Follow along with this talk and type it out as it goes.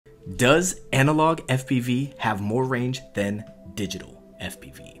Does analog FPV have more range than digital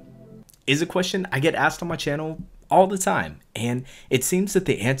FPV? Is a question I get asked on my channel all the time, and it seems that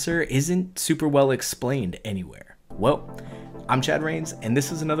the answer isn't super well explained anywhere. Well, I'm Chad Rains, and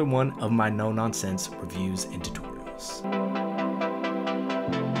this is another one of my no-nonsense reviews and tutorials.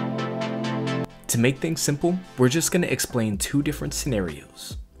 To make things simple, we're just going to explain two different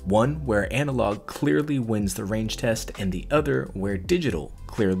scenarios. One where analog clearly wins the range test, and the other where digital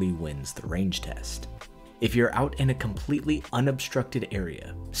clearly wins the range test. If you're out in a completely unobstructed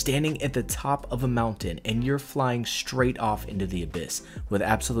area, standing at the top of a mountain and you're flying straight off into the abyss with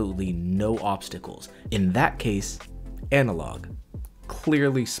absolutely no obstacles, in that case, analog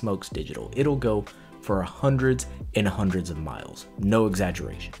clearly smokes digital. It'll go for hundreds and hundreds of miles, no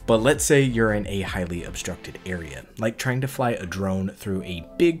exaggeration. But let's say you're in a highly obstructed area, like trying to fly a drone through a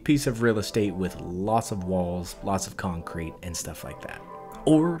big piece of real estate with lots of walls, lots of concrete, and stuff like that.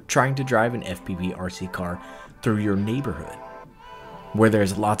 Or trying to drive an FPV RC car through your neighborhood, where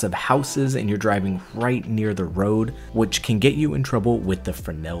there's lots of houses and you're driving right near the road, which can get you in trouble with the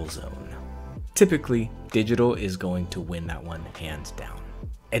Fresnel zone. Typically, digital is going to win that one hands down.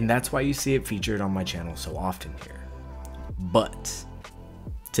 And that's why you see it featured on my channel so often here. But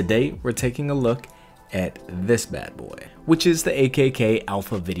today we're taking a look at this bad boy, which is the AKK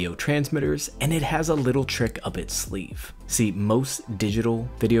Alpha video transmitters, and it has a little trick up its sleeve. See, most digital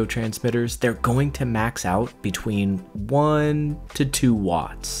video transmitters, they're going to max out between 1 to 2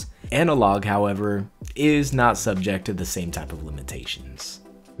 watts. Analog, however, is not subject to the same type of limitations.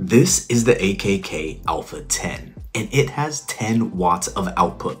 This is the AKK Alpha 10, and it has 10 watts of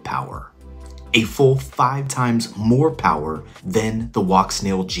output power, a full 5 times more power than the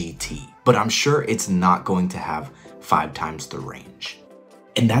Walksnail GT, but I'm sure it's not going to have 5 times the range.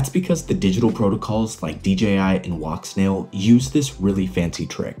 And that's because the digital protocols like DJI and Walksnail use this really fancy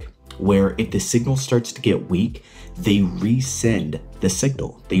trick, where if the signal starts to get weak, they resend the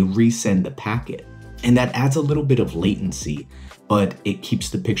signal, they resend the packet. And that adds a little bit of latency, but it keeps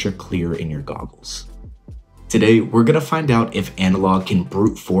the picture clear in your goggles. Today, we're gonna find out if analog can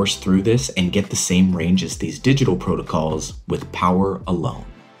brute force through this and get the same range as these digital protocols with power alone.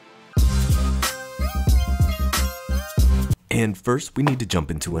 And first, we need to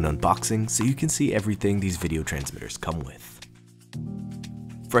jump into an unboxing so you can see everything these video transmitters come with.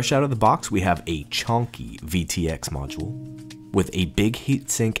 Fresh out of the box, we have a chonky VTX module with a big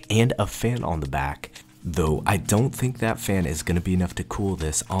heatsink and a fan on the back, though I don't think that fan is going to be enough to cool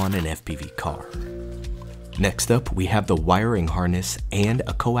this on an FPV car. Next up, we have the wiring harness and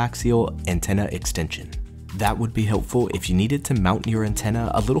a coaxial antenna extension. That would be helpful if you needed to mount your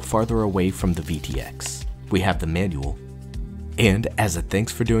antenna a little farther away from the VTX. We have the manual. And as a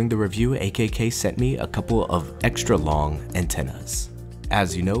thanks for doing the review, AKK sent me a couple of extra long antennas.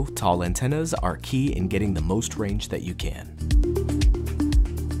 As you know, tall antennas are key in getting the most range that you can.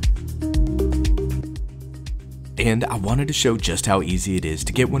 And I wanted to show just how easy it is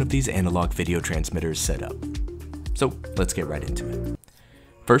to get one of these analog video transmitters set up. So let's get right into it.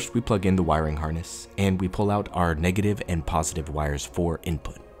 First, we plug in the wiring harness and we pull out our negative and positive wires for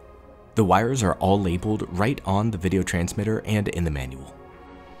input. The wires are all labeled right on the video transmitter and in the manual.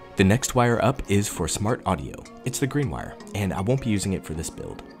 The next wire up is for smart audio. It's the green wire, and I won't be using it for this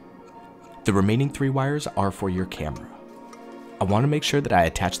build. The remaining 3 wires are for your camera. I want to make sure that I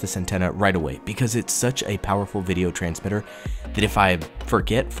attach this antenna right away because it's such a powerful video transmitter that if I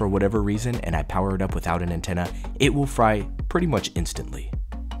forget for whatever reason and I power it up without an antenna, it will fry pretty much instantly.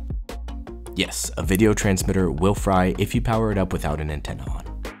 Yes, a video transmitter will fry if you power it up without an antenna on.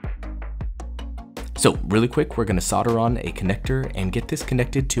 So really quick, we're going to solder on a connector and get this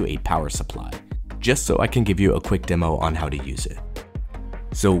connected to a power supply, just so I can give you a quick demo on how to use it.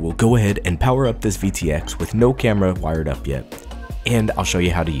 So we'll go ahead and power up this VTX with no camera wired up yet, and I'll show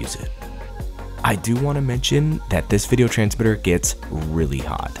you how to use it. I do want to mention that this video transmitter gets really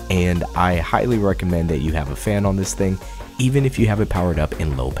hot, and I highly recommend that you have a fan on this thing, even if you have it powered up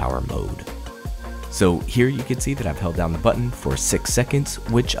in low power mode. So here you can see that I've held down the button for 6 seconds,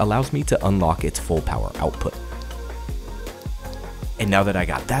 which allows me to unlock its full power output. And now that I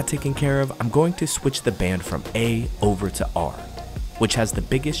got that taken care of, I'm going to switch the band from A over to R, which has the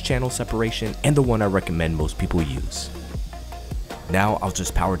biggest channel separation and the one I recommend most people use. Now I'll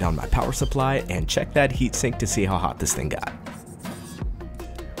just power down my power supply and check that heatsink to see how hot this thing got.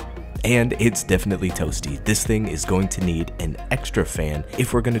 And it's definitely toasty. This thing is going to need an extra fan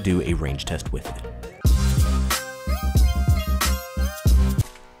if we're going to do a range test with it.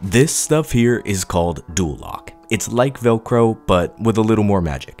 This stuff here is called dual lock. It's like Velcro, but with a little more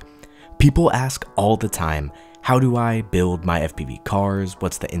magic. People ask all the time, how do I build my FPV cars,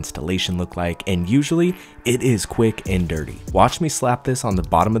 what's the installation look like, and usually it is quick and dirty. Watch me slap this on the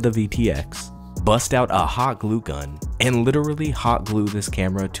bottom of the VTX, bust out a hot glue gun, and literally hot glue this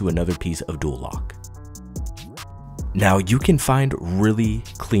camera to another piece of dual lock. Now you can find really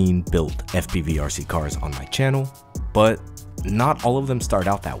clean built FPV RC cars on my channel, but not all of them start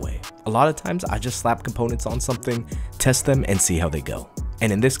out that way. A lot of times I just slap components on something, test them, and see how they go.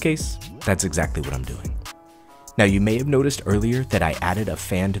 And in this case, that's exactly what I'm doing. Now you may have noticed earlier that I added a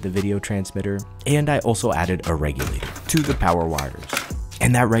fan to the video transmitter, and I also added a regulator to the power wires.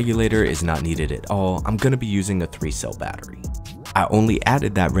 And that regulator is not needed at all. I'm going to be using a 3-cell battery. I only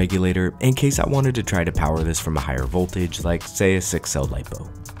added that regulator in case I wanted to try to power this from a higher voltage, like say a 6-cell LiPo.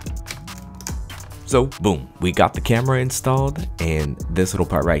 So boom, we got the camera installed, and this little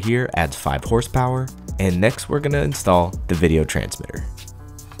part right here adds 5 horsepower. And next we're gonna install the video transmitter.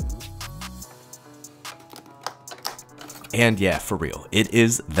 And yeah, for real, it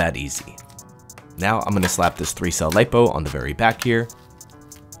is that easy. Now I'm gonna slap this 3-cell LiPo on the very back here,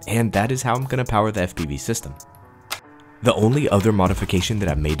 and that is how I'm gonna power the FPV system. The only other modification that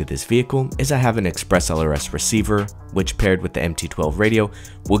I've made to this vehicle is I have an Express LRS receiver, which paired with the MT12 radio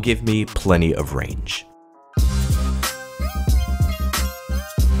will give me plenty of range.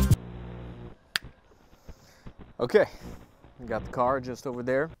 Okay, we got the car just over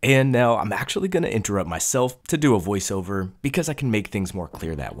there. And now I'm actually going to interrupt myself to do a voiceover because I can make things more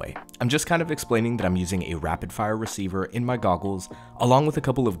clear that way. I'm just kind of explaining that I'm using a rapid fire receiver in my goggles along with a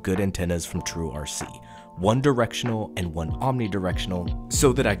couple of good antennas from True RC. One directional and one omnidirectional,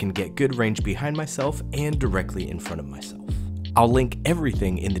 so that I can get good range behind myself and directly in front of myself. I'll link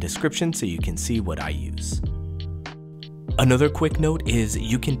everything in the description so you can see what I use. Another quick note is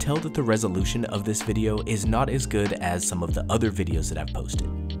you can tell that the resolution of this video is not as good as some of the other videos that I've posted.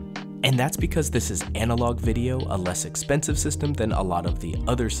 And that's because this is analog video, a less expensive system than a lot of the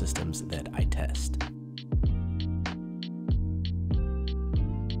other systems that I test.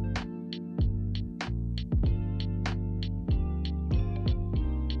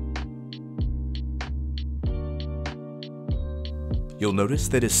 You'll notice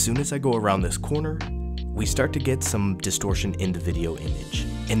that as soon as I go around this corner, we start to get some distortion in the video image.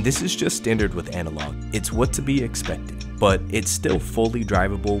 And this is just standard with analog. It's what to be expected, but it's still fully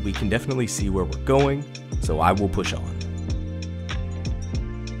drivable. We can definitely see where we're going, so I will push on.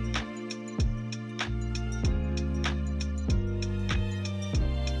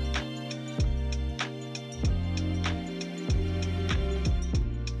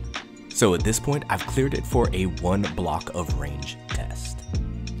 So at this point, I've cleared it for a 1 block of range test.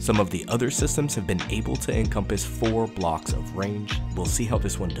 Some of the other systems have been able to encompass 4 blocks of range. We'll see how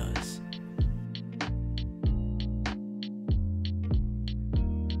this one does.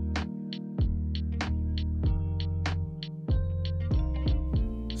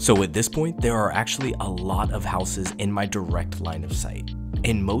 So at this point, there are actually a lot of houses in my direct line of sight,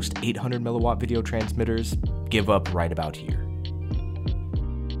 and most 800 milliwatt video transmitters give up right about here.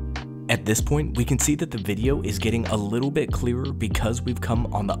 At this point, we can see that the video is getting a little bit clearer because we've come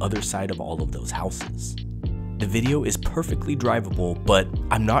on the other side of all of those houses. The video is perfectly drivable, but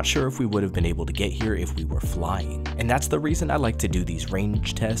I'm not sure if we would have been able to get here if we were flying. And that's the reason I like to do these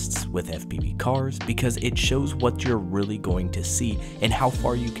range tests with FPV cars, because it shows what you're really going to see and how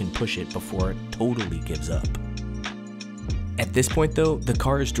far you can push it before it totally gives up. At this point though, the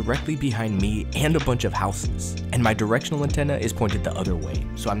car is directly behind me and a bunch of houses, and my directional antenna is pointed the other way,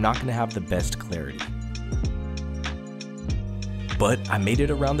 so I'm not going to have the best clarity. But I made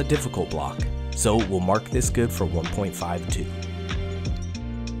it around the difficult block, so we'll mark this good for 1.52.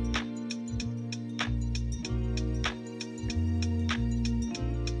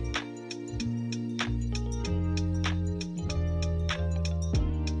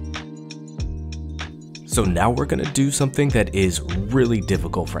 So now we're going to do something that is really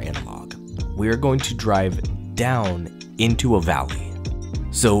difficult for analog. We are going to drive down into a valley.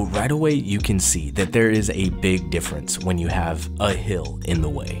 So right away you can see that there is a big difference when you have a hill in the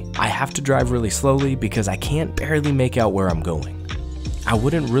way. I have to drive really slowly because I can't barely make out where I'm going. I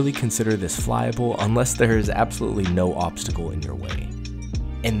wouldn't really consider this flyable unless there is absolutely no obstacle in your way.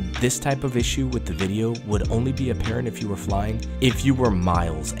 And this type of issue with the video would only be apparent if you were flying, if you were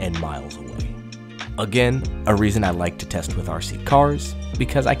miles and miles away. Again, a reason I like to test with RC cars,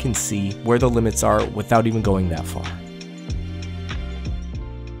 because I can see where the limits are without even going that far.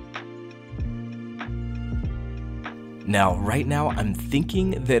 Now, right now, I'm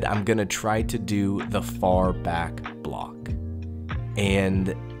thinking that I'm gonna try to do the far back block.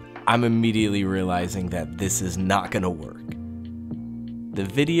 And I'm immediately realizing that this is not gonna work. The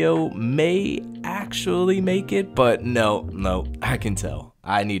video may actually make it, but no, I can tell.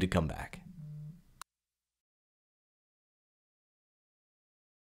 I need to come back.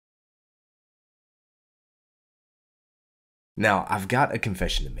 Now, I've got a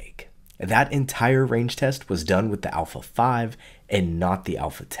confession to make. That entire range test was done with the Alpha 5 and not the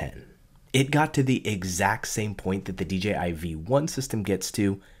Alpha 10. It got to the exact same point that the DJI V1 system gets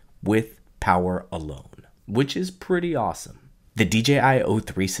to with power alone, which is pretty awesome. The DJI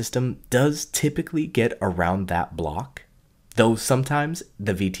O3 system does typically get around that block, though sometimes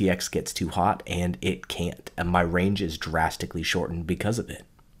the VTX gets too hot and it can't, and my range is drastically shortened because of it.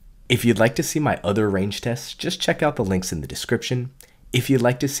 If you'd like to see my other range tests, just check out the links in the description. If you'd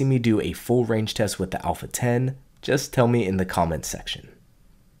like to see me do a full range test with the Alpha 10, just tell me in the comments section.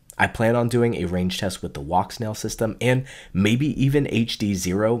 I plan on doing a range test with the Walksnail system and maybe even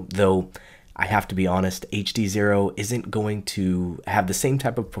HD0, though I have to be honest, HD0 isn't going to have the same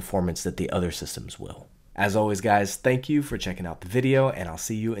type of performance that the other systems will. As always guys, thank you for checking out the video and I'll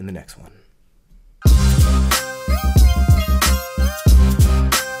see you in the next one.